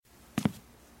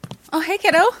Oh, hey,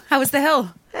 kiddo. How was the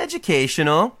hill?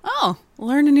 Educational. Oh,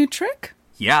 learned a new trick?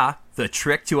 Yeah, the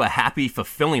trick to a happy,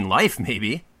 fulfilling life,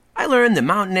 maybe. I learned that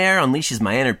mountain air unleashes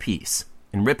my inner peace,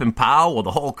 and rip and pow while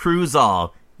the whole crew's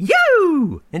all,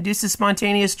 yoo! Induces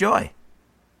spontaneous joy.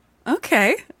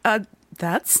 Okay,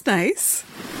 that's nice.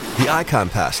 The Icon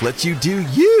Pass lets you do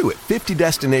you at 50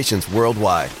 destinations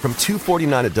worldwide from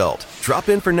 $249 adult. Drop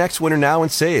in for next winter now and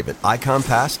save at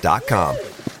iconpass.com.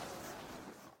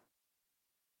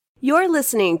 You're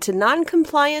listening to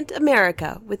Non-Compliant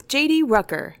America with J.D.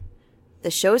 Rucker. The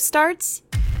show starts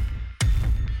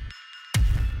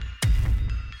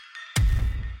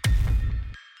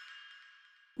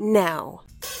now.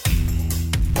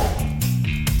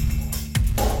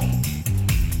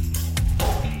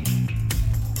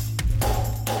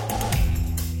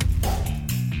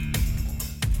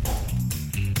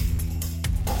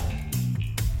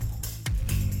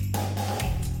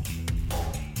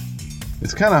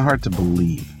 It's kind of hard to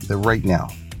believe that right now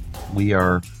we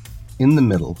are in the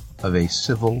middle of a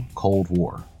civil Cold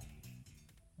War.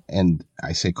 And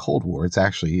I say Cold War, it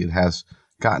has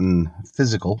gotten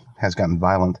physical, has gotten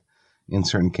violent in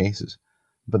certain cases.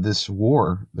 But this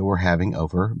war that we're having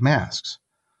over masks,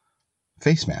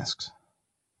 face masks,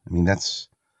 I mean, that's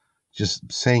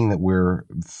just saying that we're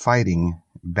fighting,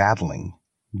 battling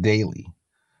daily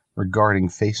regarding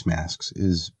face masks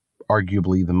is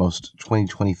arguably the most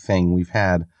 2020 thing we've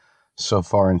had so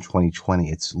far in 2020.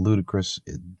 It's ludicrous.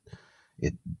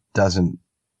 It doesn't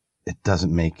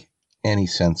make any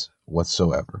sense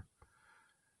whatsoever.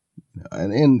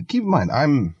 And keep in mind,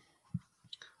 I'm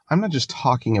not just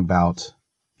talking about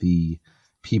the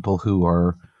people who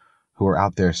are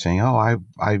out there saying, "Oh,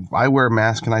 I wear a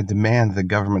mask and I demand the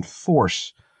government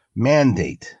force,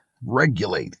 mandate,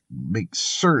 regulate, make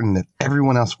certain that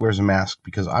everyone else wears a mask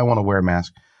because I want to wear a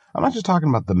mask." I'm not just talking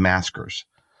about the maskers.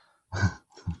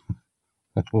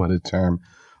 What a term,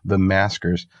 the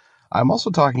maskers. I'm also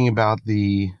talking about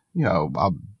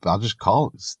I'll just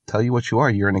tell you what you are.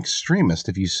 You're an extremist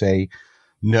if you say,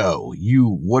 no,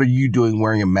 what are you doing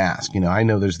wearing a mask? I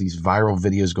know there's these viral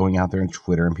videos going out there on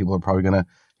Twitter and people are probably going to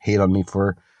hate on me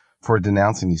for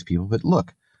denouncing these people. But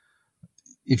look,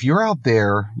 if you're out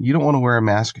there, you don't want to wear a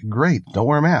mask, great. Don't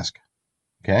wear a mask.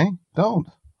 Okay? Don't.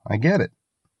 I get it.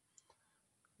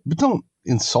 But don't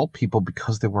insult people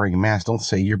because they're wearing a mask. Don't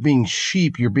say you're being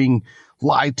sheep, you're being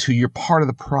lied to, you're part of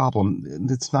the problem.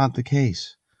 That's not the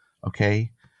case.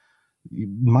 Okay?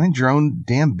 Mind your own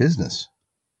damn business.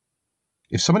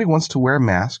 If somebody wants to wear a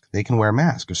mask, they can wear a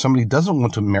mask. If somebody doesn't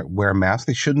want to wear a mask,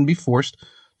 they shouldn't be forced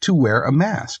to wear a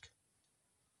mask.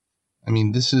 I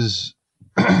mean, this is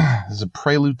a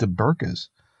prelude to burqas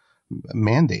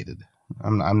mandated.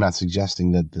 I'm not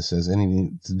suggesting that this has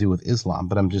anything to do with Islam,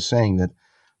 but I'm just saying that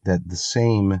the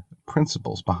same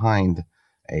principles behind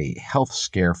a health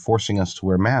scare forcing us to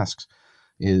wear masks,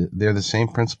 they're the same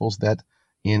principles that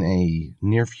in a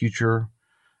near future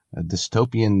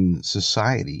dystopian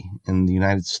society in the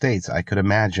United States, I could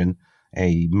imagine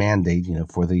a mandate,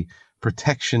 for the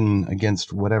protection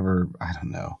against whatever, I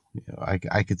don't know.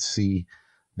 I could see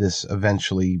this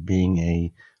eventually being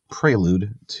a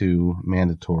prelude to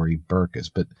mandatory burqas,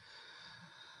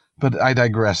 But I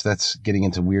digress. That's getting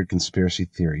into weird conspiracy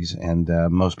theories, and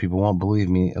most people won't believe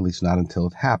me, at least not until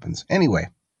it happens. Anyway,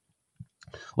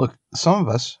 look, some of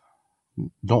us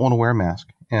don't want to wear a mask,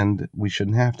 and we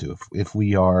shouldn't have to. If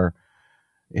we are,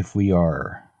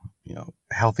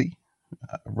 healthy,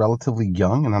 relatively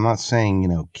young, and I'm not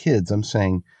saying kids. I'm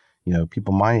saying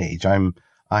people my age.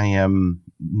 I am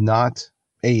not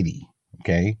 80.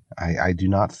 Okay, I do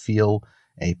not feel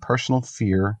a personal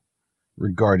fear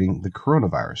regarding the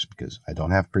coronavirus because I don't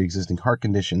have pre-existing heart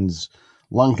conditions,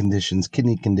 lung conditions,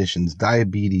 kidney conditions,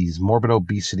 diabetes, morbid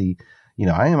obesity.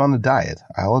 I am on a diet.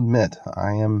 I'll admit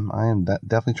I am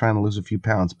definitely trying to lose a few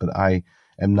pounds, but I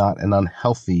am not an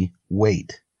unhealthy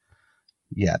weight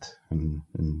yet, and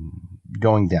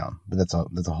going down. But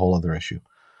that's a whole other issue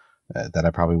that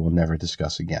I probably will never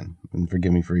discuss again. And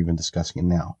forgive me for even discussing it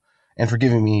now, and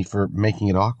forgiving me for making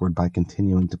it awkward by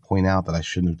continuing to point out that I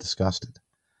shouldn't have discussed it.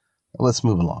 Let's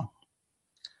move along.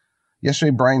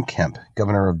 Yesterday, Brian Kemp,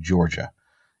 governor of Georgia,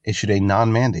 issued a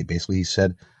non-mandate. Basically, he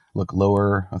said, look,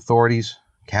 lower authorities,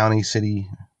 county, city,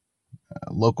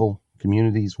 local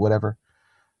communities, whatever,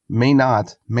 may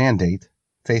not mandate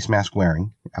face mask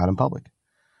wearing out in public.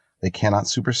 They cannot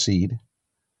supersede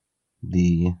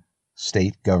the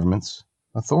state government's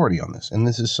authority on this. And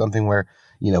this is something where,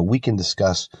 we can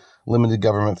discuss limited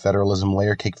government federalism,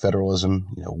 layer cake federalism,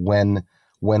 when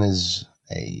is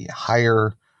a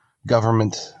higher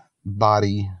government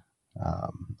body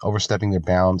overstepping their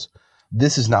bounds.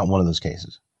 This is not one of those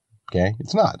cases. Okay?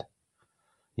 It's not.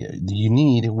 You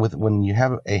need, when you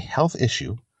have a health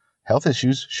issue, health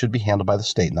issues should be handled by the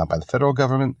state, not by the federal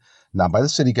government, not by the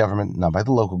city government, not by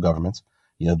the local governments.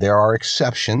 There are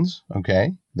exceptions.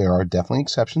 Okay, there are definitely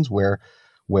exceptions where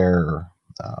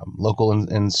local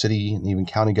and city and even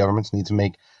county governments need to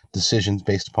make decisions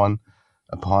based upon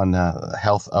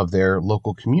health of their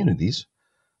local communities.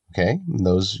 Okay,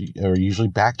 those are usually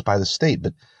backed by the state,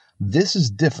 but this is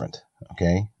different.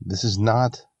 Okay, this is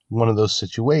not one of those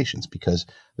situations because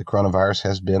the coronavirus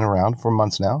has been around for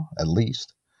months now, at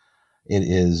least. It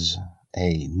is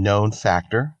a known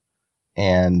factor,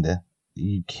 and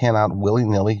you cannot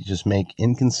willy-nilly just make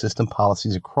inconsistent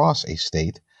policies across a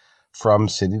state from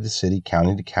city to city,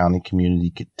 county to county,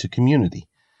 community to community.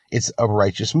 It's a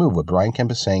righteous move. What Brian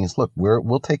Kemp is saying is, look,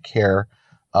 we'll take care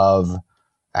of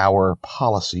our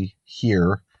policy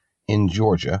here in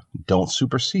Georgia. Don't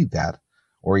supersede that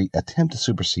or attempt to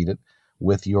supersede it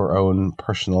with your own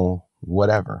personal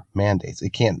whatever mandates.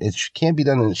 It can't be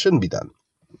done, and it shouldn't be done.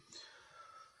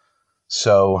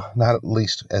 So, not at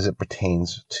least as it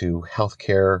pertains to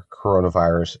healthcare,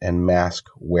 coronavirus, and mask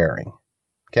wearing.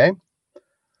 Okay?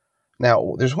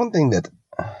 Now, there's one thing that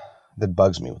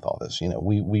bugs me with all this.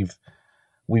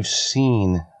 We've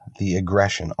seen the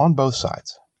aggression on both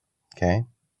sides. Okay?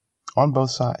 On both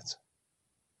sides.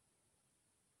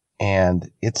 And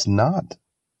it's not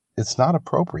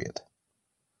appropriate.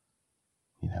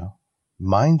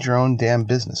 Mind your own damn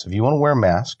business. If you want to wear a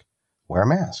mask, wear a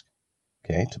mask.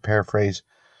 Okay, to paraphrase,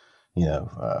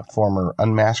 former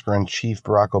unmasker-in-chief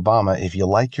Barack Obama, if you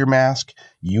like your mask,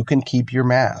 you can keep your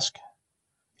mask.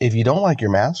 If you don't like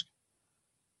your mask,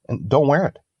 and don't wear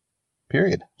it.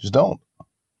 Period. Just don't.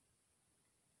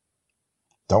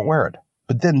 Don't wear it.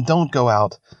 But then don't go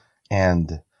out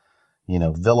and,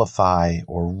 vilify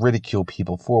or ridicule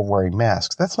people for wearing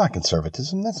masks. That's not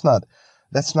conservatism. That's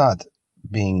not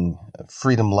being a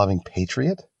freedom-loving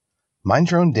patriot. Mind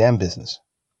your own damn business.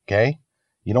 Okay?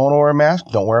 You don't want to wear a mask?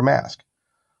 Don't wear a mask.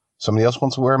 Somebody else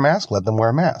wants to wear a mask? Let them wear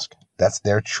a mask. That's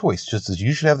their choice. Just as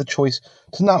you should have the choice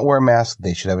to not wear a mask,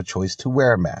 they should have a choice to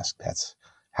wear a mask. That's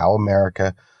how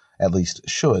America, at least,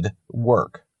 should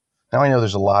work. Now, I know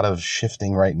there's a lot of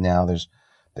shifting right now. There's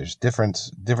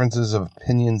differences of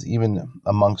opinions even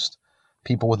amongst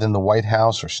people within the White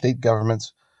House or state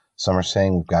governments. Some are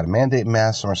saying we've got to mandate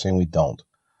masks. Some are saying we don't.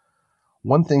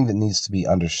 One thing that needs to be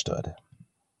understood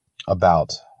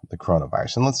about the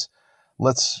coronavirus, and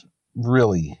let's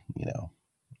really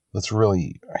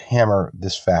hammer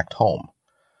this fact home,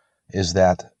 is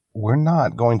that we're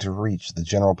not going to reach the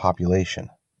general population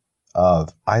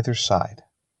of either side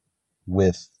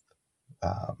with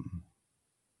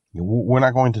we're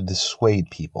not going to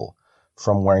dissuade people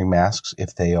from wearing masks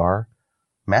if they are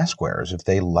mask wearers, if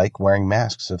they like wearing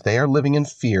masks. If they are living in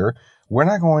fear, we're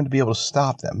not going to be able to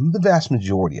stop them, the vast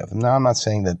majority of them. Now, I'm not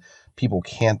saying that people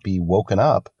can't be woken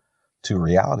up to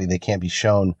reality. They can't be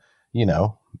shown,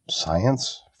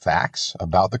 science, facts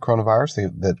about the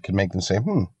coronavirus that could make them say,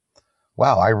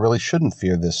 wow, I really shouldn't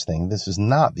fear this thing. This is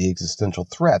not the existential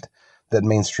threat that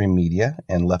mainstream media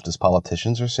and leftist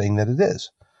politicians are saying that it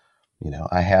is.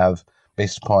 I have,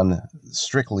 based upon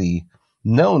strictly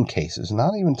known cases,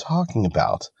 not even talking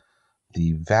about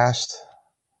the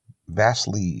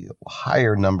vastly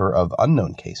higher number of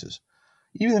unknown cases.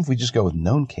 Even if we just go with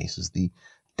known cases, the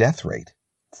death rate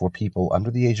for people under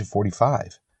the age of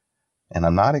 45, and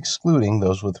I'm not excluding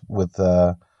those with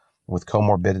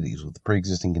comorbidities, with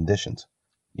pre-existing conditions.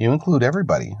 You include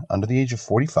everybody under the age of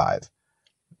 45,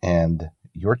 and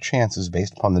your chances,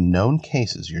 based upon the known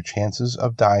cases, your chances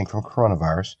of dying from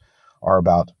coronavirus are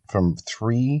about from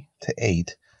 3 to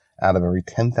 8 out of every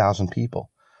 10,000 people.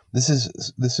 This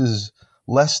is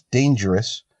less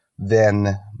dangerous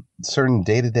than certain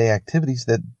day-to-day activities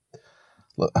that,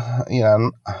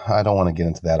 I don't want to get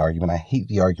into that argument. I hate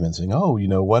the argument saying,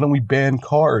 why don't we ban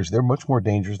cars? They're much more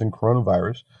dangerous than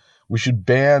coronavirus. We should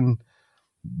ban,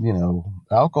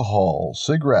 alcohol,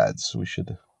 cigarettes. We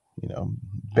should,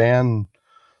 ban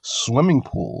swimming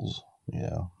pools.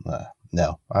 No,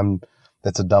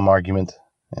 that's a dumb argument.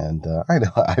 And I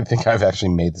think I've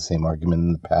actually made the same argument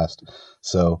in the past.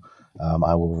 So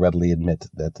I will readily admit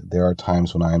that there are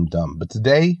times when I am dumb. But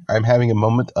today I'm having a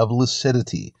moment of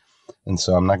lucidity. And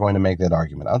so I'm not going to make that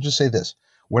argument. I'll just say this.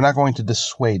 We're not going to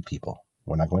dissuade people.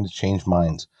 We're not going to change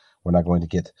minds. We're not going to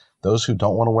get those who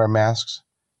don't want to wear masks.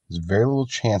 There's very little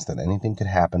chance that anything could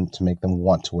happen to make them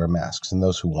want to wear masks. And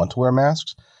those who want to wear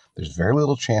masks, there's very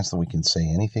little chance that we can say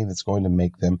anything that's going to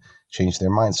make them change their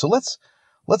minds. So let's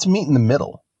meet in the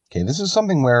middle. Okay, this is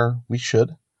something where we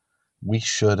should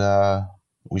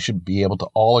be able to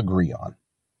all agree on.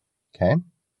 Okay?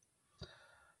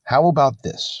 How about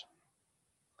this?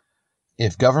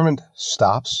 if government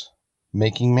stops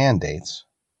making mandates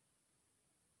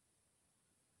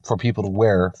for people to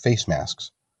wear face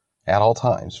masks at all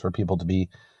times, for people to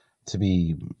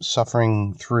be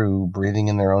suffering through breathing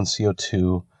in their own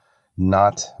CO2,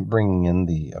 not bringing in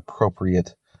the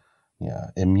appropriate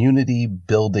immunity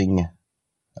building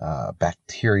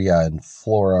bacteria and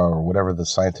flora, or whatever the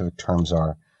scientific terms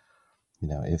are,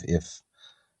 if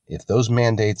those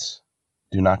mandates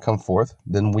do not come forth,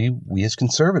 then we as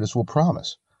conservatives will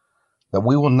promise that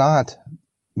we will not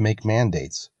make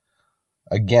mandates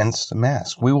against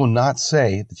masks. We will not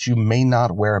say that you may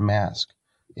not wear a mask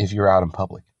if you're out in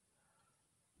public.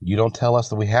 You don't tell us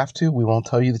that we have to, we won't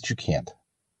tell you that you can't.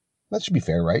 That should be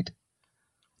fair, right?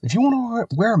 If you want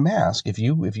to wear a mask, if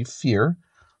you fear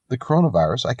the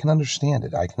coronavirus, I can understand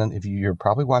it. If you're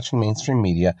probably watching mainstream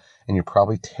media and you're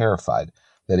probably terrified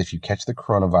that if you catch the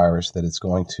coronavirus, that it's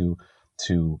going to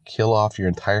kill off your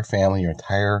entire family, your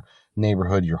entire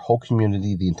neighborhood, your whole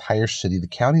community, the entire city. The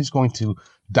county is going to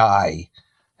die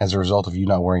as a result of you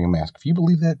not wearing a mask. If you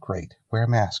believe that, great. Wear a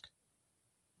mask.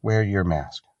 Wear your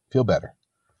mask. Feel better.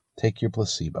 Take your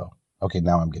placebo. Okay,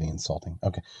 now I'm getting insulting.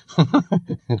 Okay.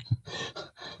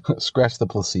 Scratch the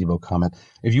placebo comment.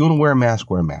 If you want to wear a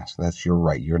mask, wear a mask. That's your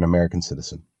right. You're an American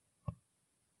citizen.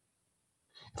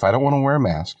 If I don't want to wear a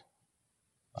mask,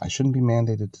 I shouldn't be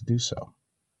mandated to do so.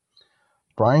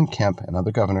 Brian Kemp and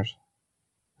other governors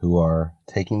who are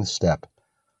taking the step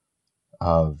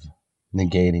of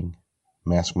negating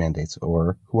mask mandates,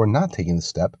 or who are not taking the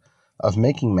step of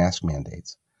making mask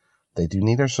mandates, they do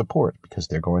need our support, because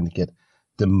they're going to get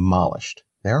demolished.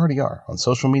 They already are. On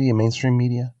social media, mainstream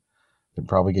media, they're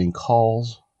probably getting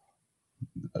calls.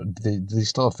 Do they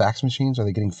still have fax machines? Are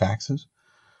they getting faxes?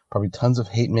 Probably tons of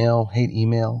hate mail, hate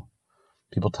email.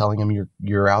 People telling them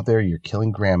you're out there, you're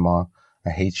killing grandma. I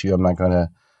hate you. I'm not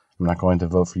going to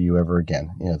vote for you ever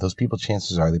again. Those people,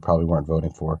 chances are they probably weren't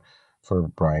voting for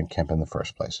Brian Kemp in the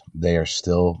first place. They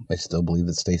still believe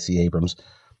that Stacey Abrams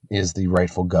is the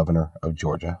rightful governor of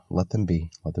Georgia. Let them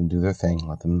be. Let them do their thing.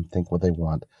 Let them think what they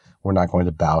want. We're not going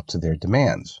to bow to their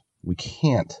demands. We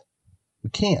can't.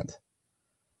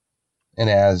 And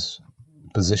as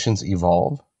positions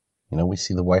evolve, we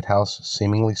see the White House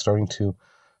seemingly starting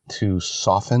to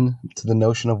soften to the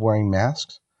notion of wearing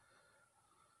masks.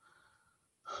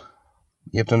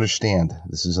 You have to understand,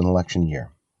 this is an election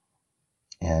year.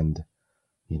 And,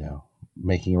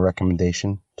 making a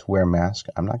recommendation to wear a mask,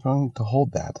 I'm not going to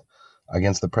hold that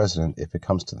against the president if it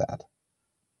comes to that.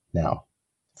 Now,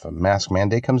 if a mask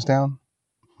mandate comes down,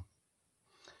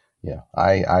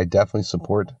 I definitely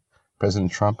support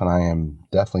President Trump, and I am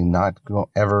definitely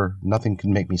nothing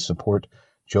can make me support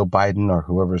Joe Biden or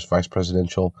whoever's vice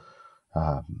presidential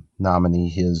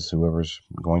nominee, whoever's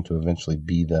going to eventually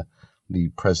be the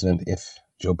president if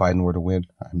Joe Biden were to win.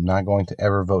 I'm not going to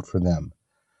ever vote for them.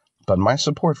 But my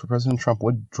support for President Trump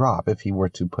would drop if he were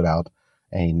to put out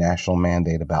a national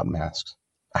mandate about masks.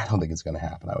 I don't think it's going to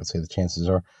happen. I would say the chances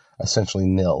are essentially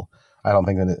nil. I don't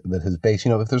think that his base,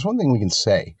 if there's one thing we can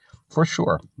say for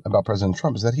sure about President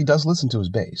Trump, is that he does listen to his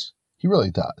base. He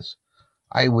really does.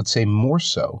 I would say more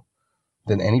so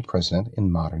than any president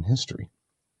in modern history.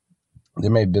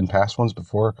 There may have been past ones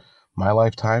before my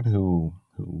lifetime who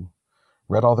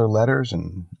read all their letters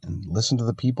and listened to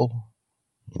the people,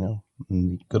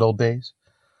 in the good old days.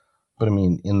 But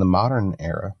in the modern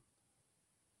era,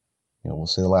 we'll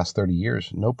say the last 30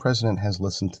 years, no president has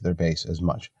listened to their base as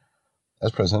much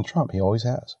as President Trump. He always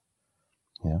has.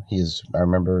 I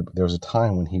remember there was a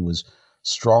time when he was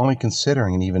strongly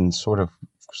considering and even sort of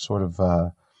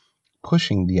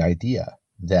pushing the idea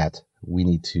that we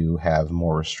need to have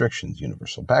more restrictions,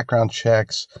 universal background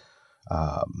checks,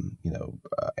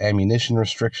 ammunition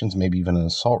restrictions, maybe even an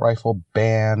assault rifle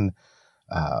ban,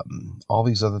 all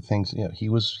these other things. He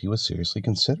was seriously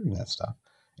considering that stuff,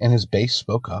 and his base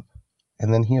spoke up,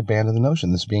 and then he abandoned the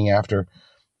notion. This being after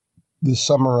the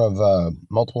summer of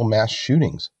multiple mass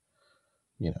shootings.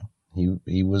 There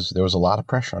was a lot of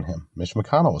pressure on him. Mitch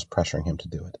McConnell was pressuring him to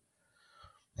do it,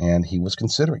 and he was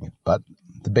considering it. But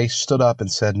the base stood up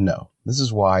and said no. This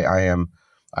is why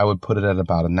I would put it at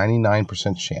about a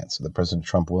 99% chance that President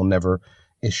Trump will never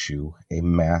issue a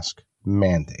mask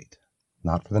mandate.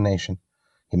 Not for the nation.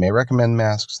 He may recommend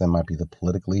masks. That might be the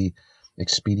politically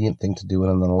expedient thing to do in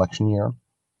an election year.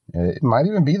 It might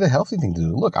even be the healthy thing to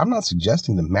do. Look, I'm not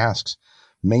suggesting that masks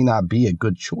may not be a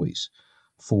good choice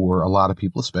for a lot of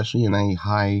people, especially in a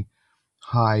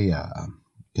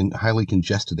highly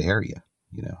congested area,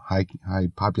 high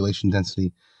population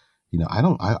density.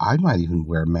 I might even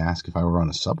wear a mask if I were on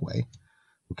a subway.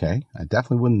 Okay. I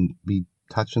definitely wouldn't be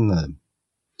touching the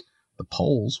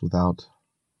poles without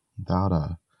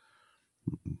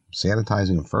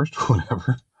sanitizing them first,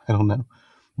 whatever. I don't know.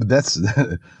 But that's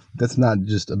not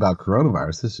just about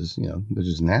coronavirus. This is, they're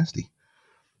just nasty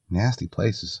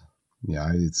places.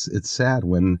 Yeah, it's sad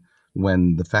when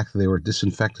the fact that they were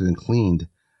disinfected and cleaned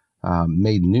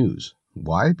made news.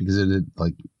 Why? Because it had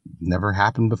never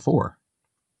happened before.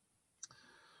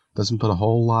 Doesn't give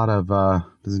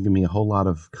me a whole lot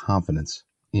of confidence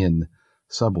in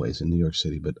subways in New York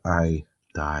City, but I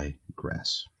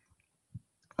digress.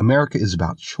 America is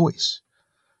about choice.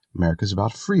 America is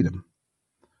about freedom.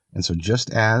 And so just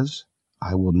as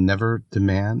I will never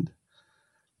demand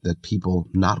that people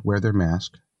not wear their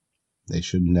mask, they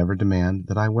should never demand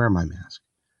that I wear my mask.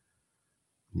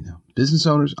 Business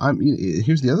owners,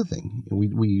 here's the other thing.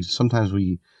 We sometimes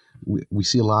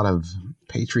see a lot of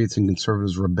patriots and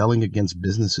conservatives rebelling against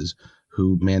businesses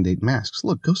who mandate masks.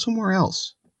 Look, go somewhere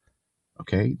else.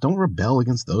 Okay? Don't rebel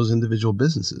against those individual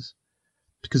businesses,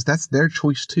 because that's their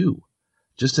choice too.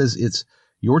 Just as it's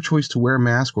your choice to wear a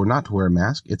mask or not to wear a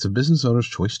mask, it's a business owner's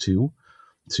choice to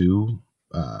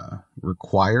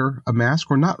require a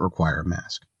mask or not require a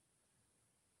mask.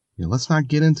 Let's not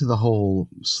get into the whole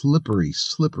slippery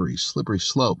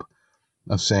slope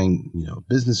of saying,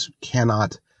 business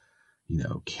cannot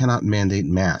mandate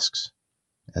masks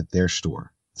at their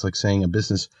store. It's like saying a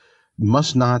business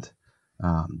must not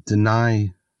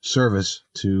deny service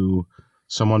to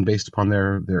someone based upon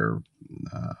their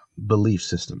belief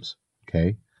systems.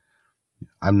 Okay.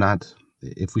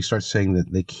 If we start saying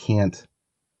that they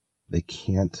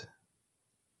can't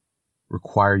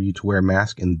require you to wear a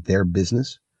mask in their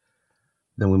business,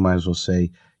 then we might as well say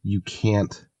you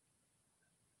can't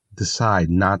decide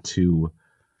not to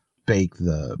bake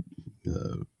the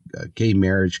gay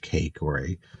marriage cake or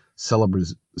a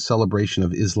celebration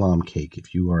of Islam cake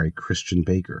if you are a Christian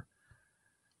baker.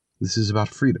 This is about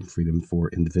freedom. Freedom for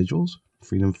individuals,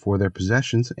 freedom for their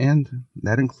possessions, and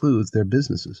that includes their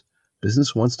businesses.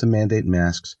 Business wants to mandate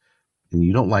masks, and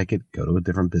you don't like it, go to a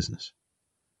different business.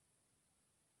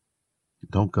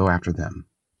 Don't go after them.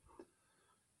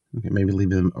 Okay, maybe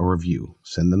leave them a review.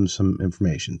 Send them some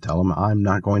information. Tell them, I'm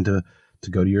not going to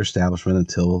go to your establishment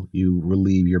until you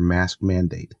relieve your mask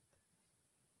mandate.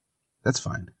 That's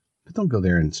fine. But don't go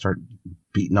there and start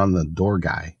beating on the door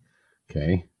guy.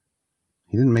 Okay?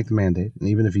 He didn't make the mandate. And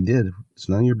even if he did, it's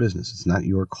none of your business. It's not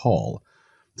your call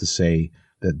to say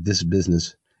that this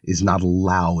business is not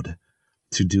allowed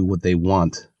to do what they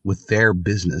want with their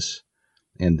business.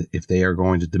 And if they are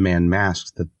going to demand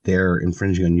masks, that they're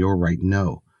infringing on your right.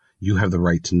 No. You have the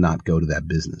right to not go to that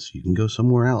business. You can go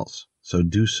somewhere else. So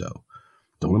do so.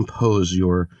 Don't impose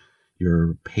your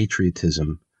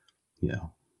patriotism,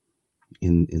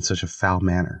 in such a foul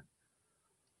manner.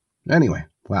 Anyway,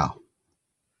 wow.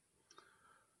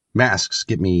 Masks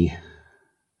get me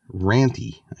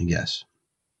ranty, I guess.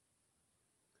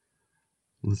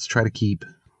 Let's try to keep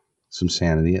some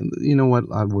sanity. And you know what?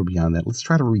 We're beyond that. Let's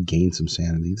try to regain some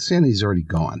sanity. The sanity's already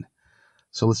gone.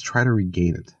 So let's try to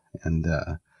regain it. And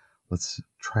let's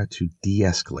try to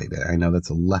de-escalate it. I know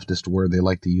that's a leftist word they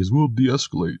like to use. We'll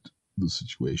de-escalate the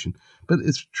situation. But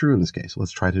it's true in this case.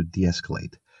 Let's try to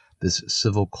de-escalate this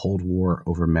civil Cold War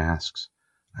over masks.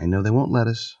 I know they won't let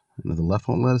us. I know the left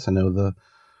won't let us. I know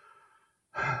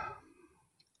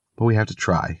but we have to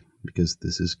try, because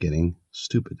this is getting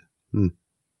stupid.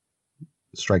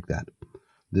 Strike that.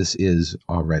 This is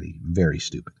already very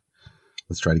stupid.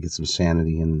 Let's try to get some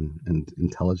sanity and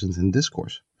intelligence and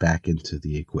discourse back into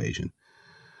the equation.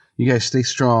 You guys stay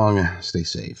strong, stay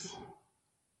safe.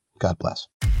 God bless.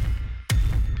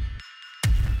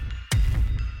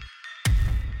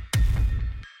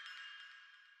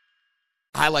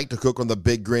 I like to cook on the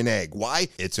Big Green Egg. Why?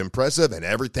 It's impressive and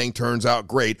everything turns out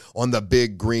great on the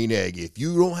Big Green Egg. If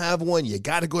you don't have one, you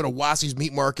got to go to Wassy's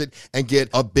Meat Market and get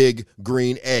a Big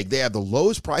Green Egg. They have the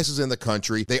lowest prices in the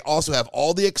country. They also have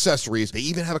all the accessories. They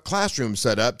even have a classroom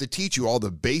set up to teach you all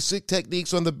the basic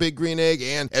techniques on the Big Green Egg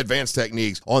and advanced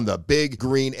techniques on the Big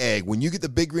Green Egg. When you get the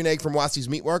Big Green Egg from Wassy's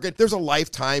Meat Market, there's a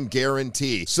lifetime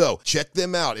guarantee. So check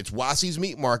them out. It's Wassy's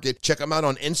Meat Market. Check them out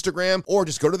on Instagram or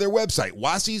just go to their website,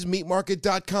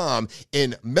 wassysmeatmarket.com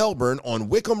in Melbourne on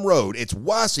Wickham Road. It's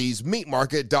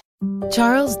wassysmeatmarket.com.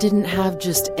 Charles didn't have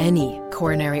just any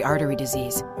coronary artery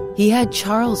disease. He had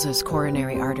Charles's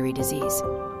coronary artery disease.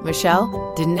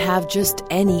 Michelle didn't have just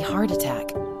any heart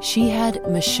attack. She had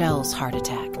Michelle's heart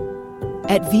attack.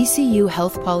 At VCU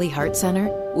Health Poly Heart Center,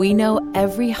 we know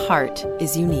every heart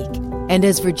is unique. And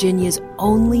as Virginia's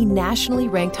only nationally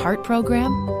ranked heart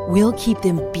program, we'll keep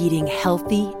them beating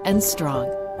healthy and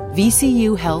strong.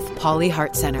 VCU Health Poly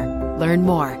Heart Center. Learn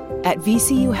more at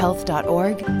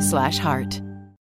vcuhealth.org/heart.